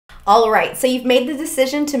All right, so you've made the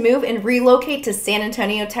decision to move and relocate to San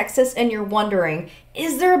Antonio, Texas, and you're wondering,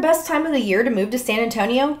 is there a best time of the year to move to San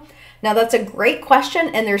Antonio? Now that's a great question,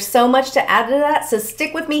 and there's so much to add to that, so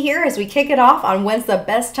stick with me here as we kick it off on when's the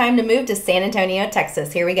best time to move to San Antonio,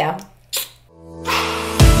 Texas. Here we go.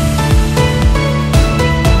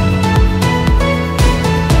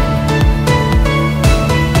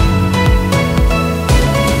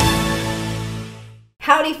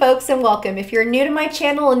 Howdy folks and welcome. If you're new to my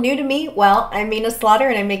channel and new to me, well, I'm Mina Slaughter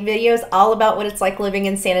and I make videos all about what it's like living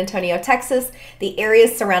in San Antonio, Texas, the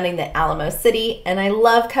areas surrounding the Alamo City, and I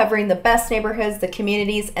love covering the best neighborhoods, the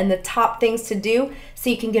communities, and the top things to do so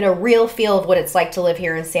you can get a real feel of what it's like to live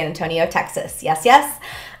here in San Antonio, Texas. Yes, yes.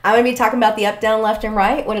 I'm going to be talking about the up, down, left, and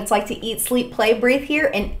right, what it's like to eat, sleep, play, breathe here,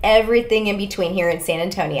 and everything in between here in San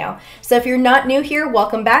Antonio. So if you're not new here,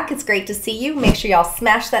 welcome back. It's great to see you. Make sure y'all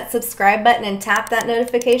smash that subscribe button and tap that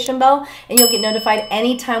notification bell, and you'll get notified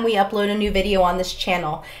anytime we upload a new video on this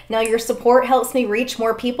channel. Now, your support helps me reach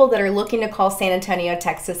more people that are looking to call San Antonio,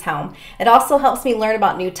 Texas home. It also helps me learn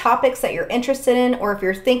about new topics that you're interested in, or if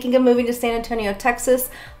you're thinking of moving to San Antonio, Texas,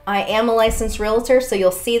 I am a licensed realtor, so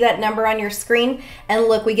you'll see that number on your screen. And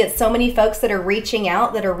look, we get so many folks that are reaching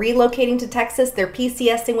out, that are relocating to Texas, they're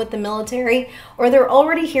PCSing with the military, or they're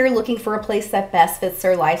already here looking for a place that best fits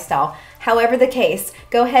their lifestyle. However the case,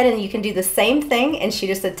 go ahead and you can do the same thing and shoot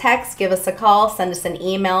us a text, give us a call, send us an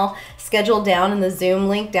email, schedule down in the Zoom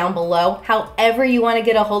link down below. However you want to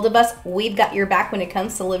get a hold of us, we've got your back when it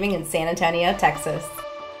comes to living in San Antonio, Texas.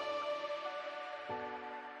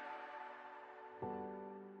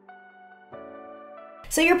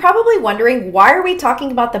 So you're probably wondering, why are we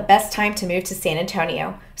talking about the best time to move to San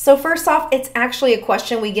Antonio? So first off, it's actually a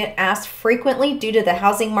question we get asked frequently due to the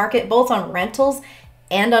housing market, both on rentals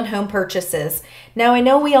and on home purchases. Now, I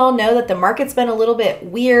know we all know that the market's been a little bit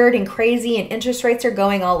weird and crazy and interest rates are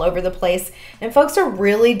going all over the place, and folks are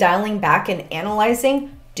really dialing back and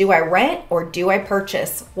analyzing, do I rent or do I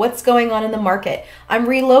purchase? What's going on in the market? I'm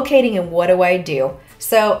relocating and what do I do?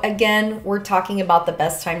 So again, we're talking about the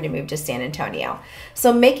best time to move to San Antonio.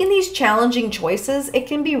 So making these challenging choices, it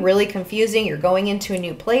can be really confusing. You're going into a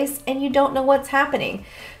new place and you don't know what's happening.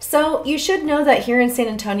 So you should know that here in San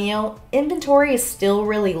Antonio, inventory is still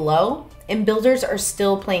really low and builders are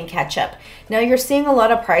still playing catch up. Now you're seeing a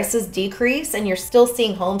lot of prices decrease and you're still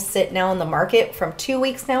seeing homes sit now in the market from 2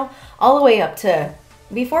 weeks now all the way up to,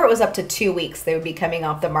 before it was up to 2 weeks, they would be coming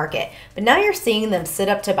off the market. But now you're seeing them sit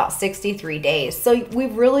up to about 63 days. So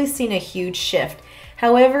we've really seen a huge shift.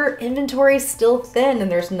 However, inventory is still thin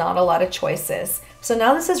and there's not a lot of choices. So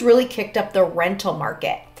now this has really kicked up the rental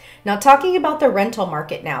market. Now talking about the rental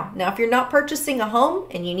market now if you're not purchasing a home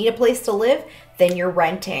and you need a place to live, then you're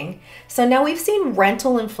renting. So now we've seen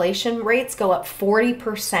rental inflation rates go up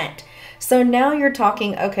 40%. So now you're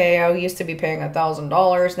talking, okay, I used to be paying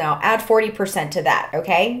 $1,000. Now add 40% to that,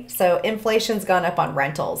 okay? So inflation's gone up on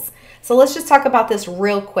rentals. So let's just talk about this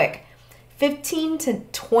real quick. $1,500 to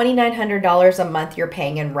 $2,900 a month you're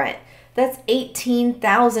paying in rent. That's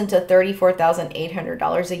 $18,000 to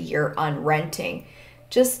 $34,800 a year on renting.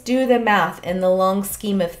 Just do the math. In the long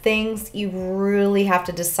scheme of things, you really have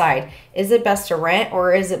to decide, is it best to rent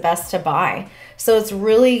or is it best to buy? So it's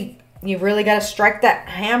really, you've really got to strike that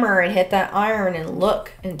hammer and hit that iron and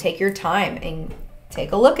look and take your time and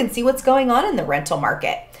take a look and see what's going on in the rental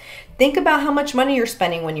market. Think about how much money you're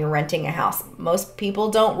spending when you're renting a house. Most people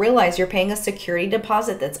don't realize you're paying a security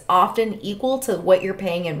deposit that's often equal to what you're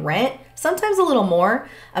paying in rent, sometimes a little more.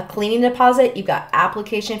 A cleaning deposit, you've got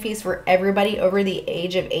application fees for everybody over the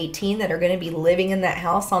age of 18 that are going to be living in that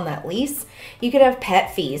house on that lease. You could have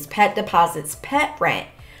pet fees, pet deposits, pet rent.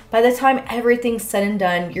 By the time everything's said and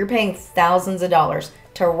done, you're paying thousands of dollars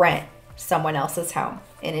to rent someone else's home.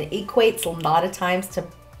 And it equates a lot of times to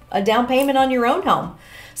a down payment on your own home.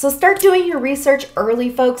 So start doing your research early,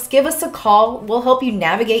 folks. Give us a call. We'll help you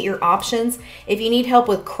navigate your options. If you need help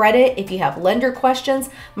with credit, if you have lender questions,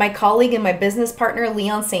 my colleague and my business partner,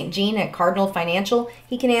 Leon St. Jean at Cardinal Financial,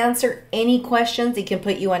 he can answer any questions. He can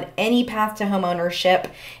put you on any path to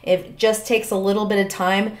homeownership. It just takes a little bit of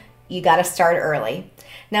time. You got to start early.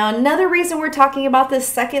 Now, another reason we're talking about this,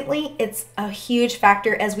 secondly, it's a huge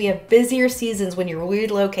factor as we have busier seasons when you're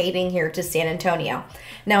relocating here to San Antonio.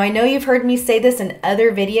 Now, I know you've heard me say this in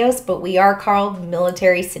other videos, but we are called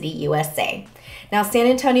Military City, USA. Now, San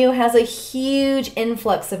Antonio has a huge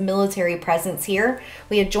influx of military presence here.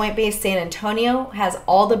 We have Joint Base San Antonio, has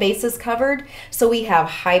all the bases covered. So we have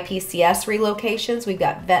high PCS relocations. We've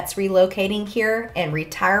got vets relocating here and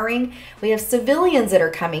retiring. We have civilians that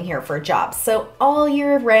are coming here for jobs. So all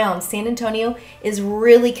year round, San Antonio is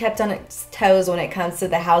really kept on its toes when it comes to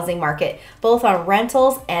the housing market, both on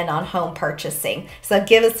rentals and on home purchasing. So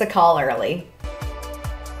give us a call early.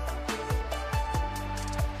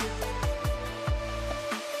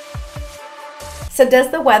 So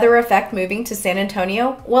does the weather affect moving to San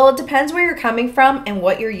Antonio? Well, it depends where you're coming from and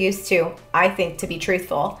what you're used to, I think, to be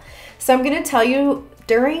truthful. So I'm going to tell you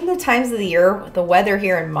during the times of the year, the weather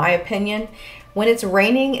here, in my opinion, when it's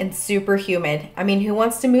raining and super humid. I mean, who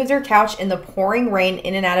wants to move their couch in the pouring rain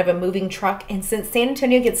in and out of a moving truck? And since San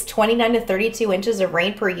Antonio gets 29 to 32 inches of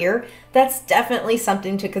rain per year, that's definitely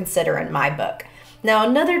something to consider in my book. Now,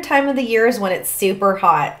 another time of the year is when it's super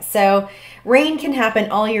hot. So rain can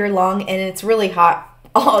happen all year long and it's really hot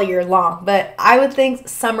all year long. But I would think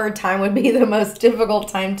summertime would be the most difficult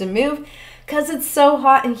time to move because it's so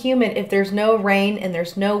hot and humid. If there's no rain and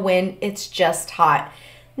there's no wind, it's just hot.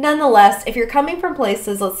 Nonetheless, if you're coming from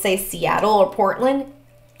places, let's say Seattle or Portland,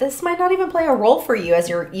 this might not even play a role for you as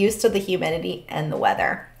you're used to the humidity and the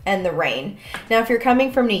weather and the rain. Now, if you're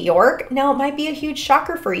coming from New York, now it might be a huge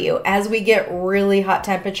shocker for you as we get really hot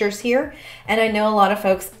temperatures here. And I know a lot of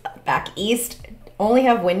folks back east only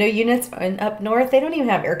have window units, and up north, they don't even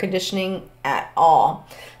have air conditioning at all.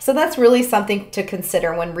 So that's really something to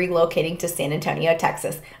consider when relocating to San Antonio,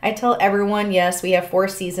 Texas. I tell everyone, yes, we have 4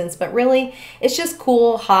 seasons, but really it's just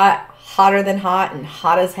cool, hot, hotter than hot, and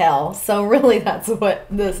hot as hell. So really that's what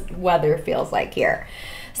this weather feels like here.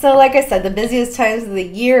 So like I said, the busiest times of the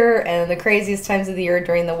year and the craziest times of the year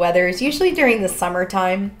during the weather is usually during the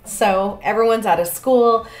summertime. So everyone's out of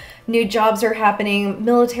school, new jobs are happening,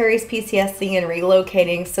 military's PCSing and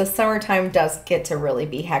relocating. So summertime does get to really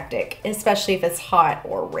be hectic, especially if it's hot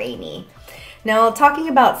or rainy. Now, talking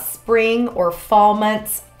about spring or fall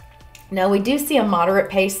months, now we do see a moderate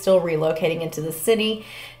pace still relocating into the city.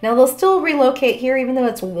 Now they'll still relocate here even though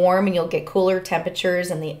it's warm and you'll get cooler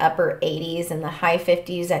temperatures in the upper 80s and the high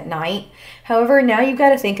 50s at night. However, now you've got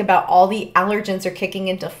to think about all the allergens are kicking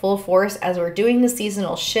into full force as we're doing the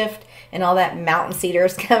seasonal shift and all that mountain cedar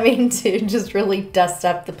is coming to just really dust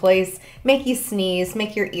up the place, make you sneeze,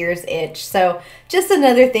 make your ears itch. So just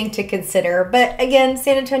another thing to consider. But again,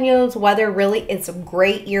 San Antonio's weather really, it's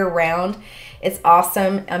great year round. It's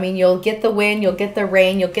awesome. I mean, you'll get the wind, you'll get the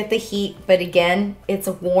rain, you'll get the heat, but again, it's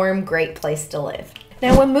a warm, great place to live.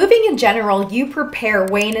 Now, when moving in general, you prepare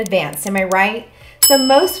way in advance, am I right? So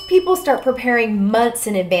most people start preparing months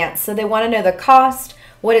in advance. So they want to know the cost,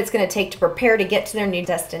 what it's going to take to prepare to get to their new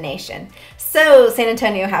destination. So San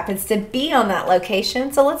Antonio happens to be on that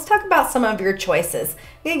location. So let's talk about some of your choices.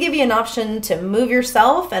 I'm going to give you an option to move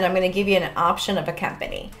yourself, and I'm going to give you an option of a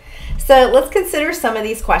company. So let's consider some of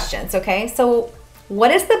these questions, okay? So what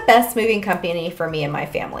is the best moving company for me and my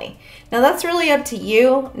family? Now that's really up to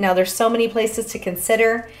you. Now there's so many places to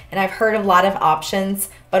consider, and I've heard a lot of options,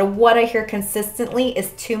 but what I hear consistently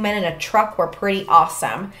is 2 Men in a Truck were pretty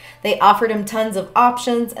awesome. They offered him tons of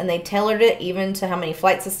options, and they tailored it even to how many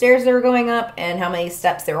flights of stairs they were going up and how many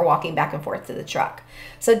steps they were walking back and forth to the truck.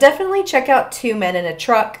 So definitely check out 2 Men in a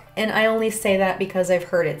Truck, and I only say that because I've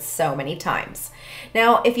heard it so many times.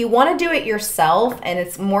 Now, if you want to do it yourself and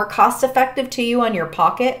it's more cost effective to you on your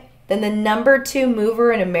pocket, then the number 2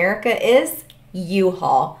 mover in America is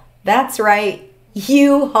U-Haul. That's right,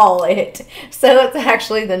 U-Haul it. So it's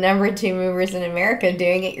actually the number 2 movers in America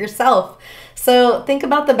doing it yourself. So think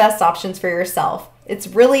about the best options for yourself. It's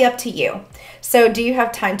really up to you. So do you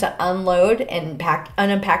have time to unload and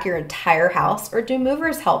unpack your entire house, or do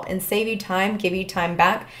movers help and save you time, give you time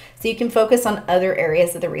back so you can focus on other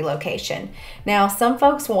areas of the relocation? Now, some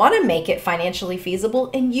folks want to make it financially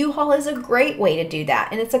feasible, and U-Haul is a great way to do that.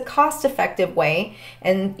 And it's a cost-effective way,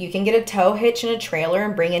 and you can get a tow hitch and a trailer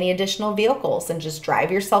and bring any additional vehicles and just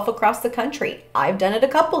drive yourself across the country. I've done it a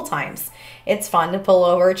couple times. It's fun to pull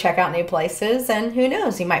over, check out new places, and who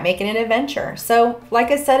knows, you might make it an adventure. So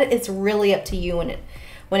like I said, it's really up to you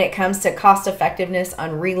when it comes to cost effectiveness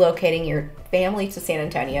on relocating your family to San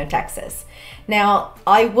Antonio, Texas. Now,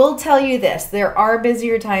 I will tell you this, there are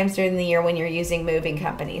busier times during the year when you're using moving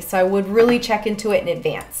companies, so I would really check into it in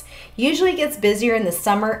advance. Usually it gets busier in the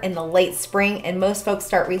summer and the late spring, and most folks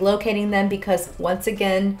start relocating them because, once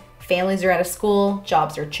again, families are out of school,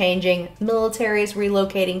 jobs are changing, military is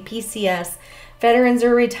relocating, PCS, veterans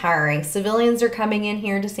are retiring, civilians are coming in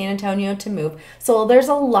here to San Antonio to move. So there's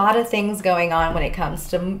a lot of things going on when it comes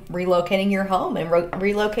to relocating your home and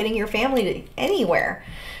relocating your family to anywhere.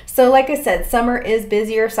 So like I said, summer is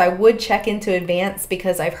busier, so I would check into advance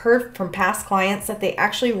because I've heard from past clients that they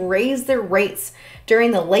actually raise their rates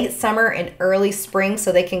during the late summer and early spring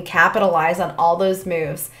so they can capitalize on all those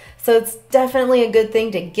moves. So it's definitely a good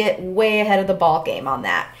thing to get way ahead of the ball game on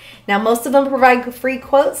that. Now, most of them provide free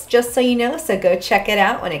quotes, just so you know, so go check it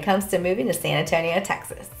out when it comes to moving to San Antonio,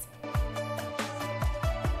 Texas.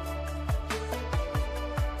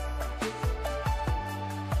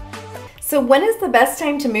 So when is the best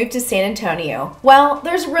time to move to San Antonio? Well,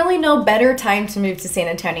 there's really no better time to move to San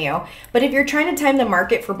Antonio, but if you're trying to time the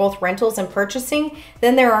market for both rentals and purchasing,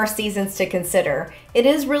 then there are seasons to consider. It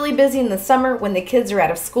is really busy in the summer when the kids are out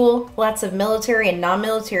of school. Lots of military and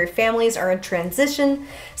non-military families are in transition,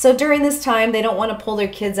 so during this time, they don't want to pull their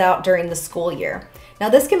kids out during the school year. Now,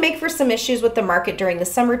 this can make for some issues with the market during the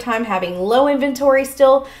summertime, having low inventory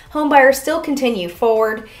still. Home buyers still continue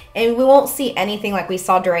forward, and we won't see anything like we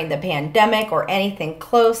saw during the pandemic or anything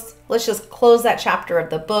close. Let's just close that chapter of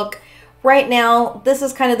the book. Right now, this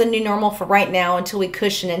is kind of the new normal for right now until we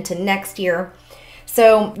cushion into next year.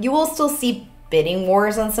 So you will still see bidding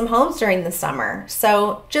wars on some homes during the summer.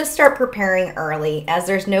 So just start preparing early, as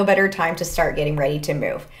there's no better time to start getting ready to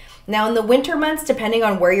move. Now, in the winter months, depending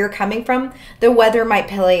on where you're coming from, the weather might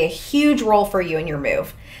play a huge role for you in your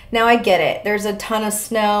move. Now, I get it. There's a ton of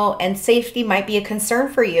snow, and safety might be a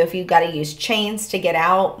concern for you if you've got to use chains to get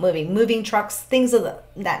out, moving trucks, things of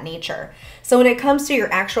that nature. So when it comes to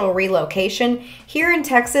your actual relocation, here in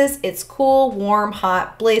Texas, it's cool, warm,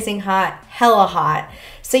 hot, blazing hot, hella hot.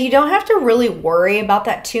 So you don't have to really worry about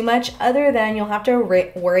that too much, other than you'll have to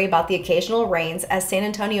worry about the occasional rains, as San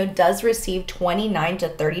Antonio does receive 29 to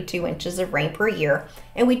 32 inches of rain per year.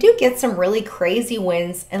 And we do get some really crazy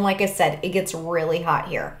winds, and like I said, it gets really hot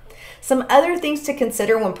here. Some other things to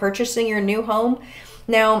consider when purchasing your new home.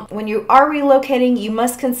 Now, when you are relocating, you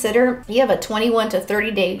must consider you have a 21 to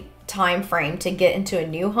 30 day time frame to get into a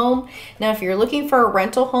new home. Now, if you're looking for a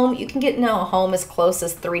rental home, you can get into a home as close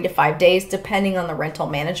as 3 to 5 days, depending on the rental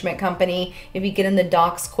management company. If you get in the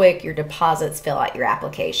docs quick, your deposits fill out your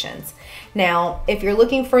applications. Now, if you're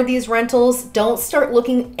looking for these rentals, don't start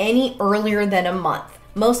looking any earlier than a month.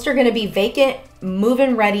 Most are going to be vacant,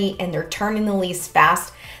 move-in ready, and they're turning the lease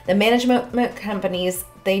fast. The management companies,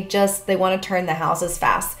 they want to turn the houses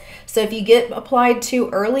fast. So if you get applied too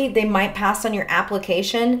early, they might pass on your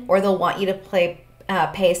application, or they'll want you to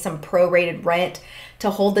pay some prorated rent to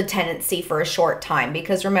hold the tenancy for a short time.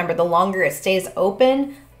 Because remember, the longer it stays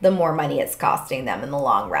open, the more money it's costing them in the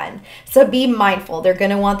long run. So be mindful. They're going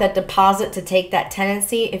to want that deposit to take that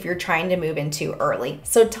tenancy if you're trying to move in too early.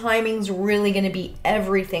 So timing's really going to be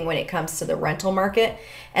everything when it comes to the rental market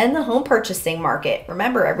and the home purchasing market.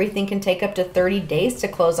 Remember, everything can take up to 30 days to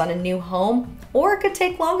close on a new home, or it could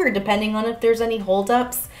take longer depending on if there's any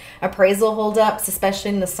holdups, appraisal holdups, especially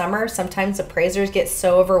in the summer. Sometimes appraisers get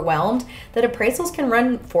so overwhelmed that appraisals can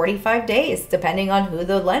run 45 days depending on who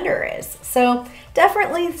the lender is. So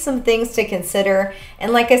definitely some things to consider.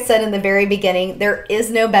 And like I said in the very beginning, there is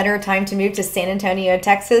no better time to move to San Antonio,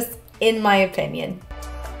 Texas, in my opinion.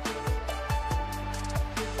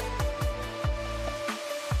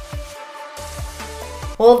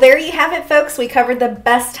 Well, there you have it, folks. We covered the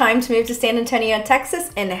best time to move to San Antonio,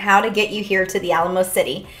 Texas, and how to get you here to the Alamo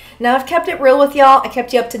City. Now, I've kept it real with y'all. I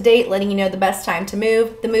kept you up to date, letting you know the best time to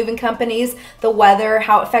move, the moving companies, the weather,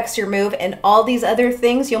 how it affects your move, and all these other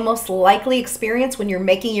things you'll most likely experience when you're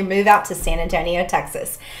making your move out to San Antonio,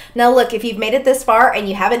 Texas. Now, look, if you've made it this far and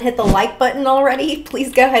you haven't hit the like button already,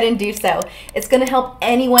 please go ahead and do so. It's going to help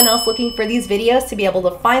anyone else looking for these videos to be able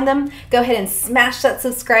to find them. Go ahead and smash that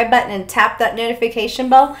subscribe button and tap that notification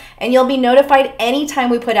bell, and you'll be notified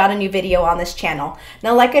anytime we put out a new video on this channel.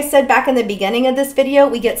 Now, like I said back in the beginning of this video,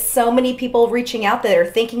 we get so many people reaching out that are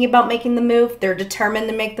thinking about making the move, they're determined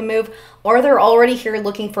to make the move, or they're already here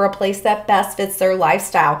looking for a place that best fits their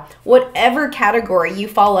lifestyle. Whatever category you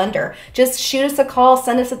fall under, just shoot us a call,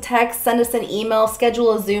 send us a text, send us an email,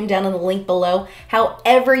 schedule a Zoom down in the link below.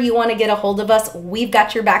 However you want to get a hold of us, we've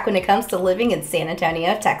got your back when it comes to living in San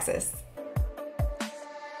Antonio, Texas.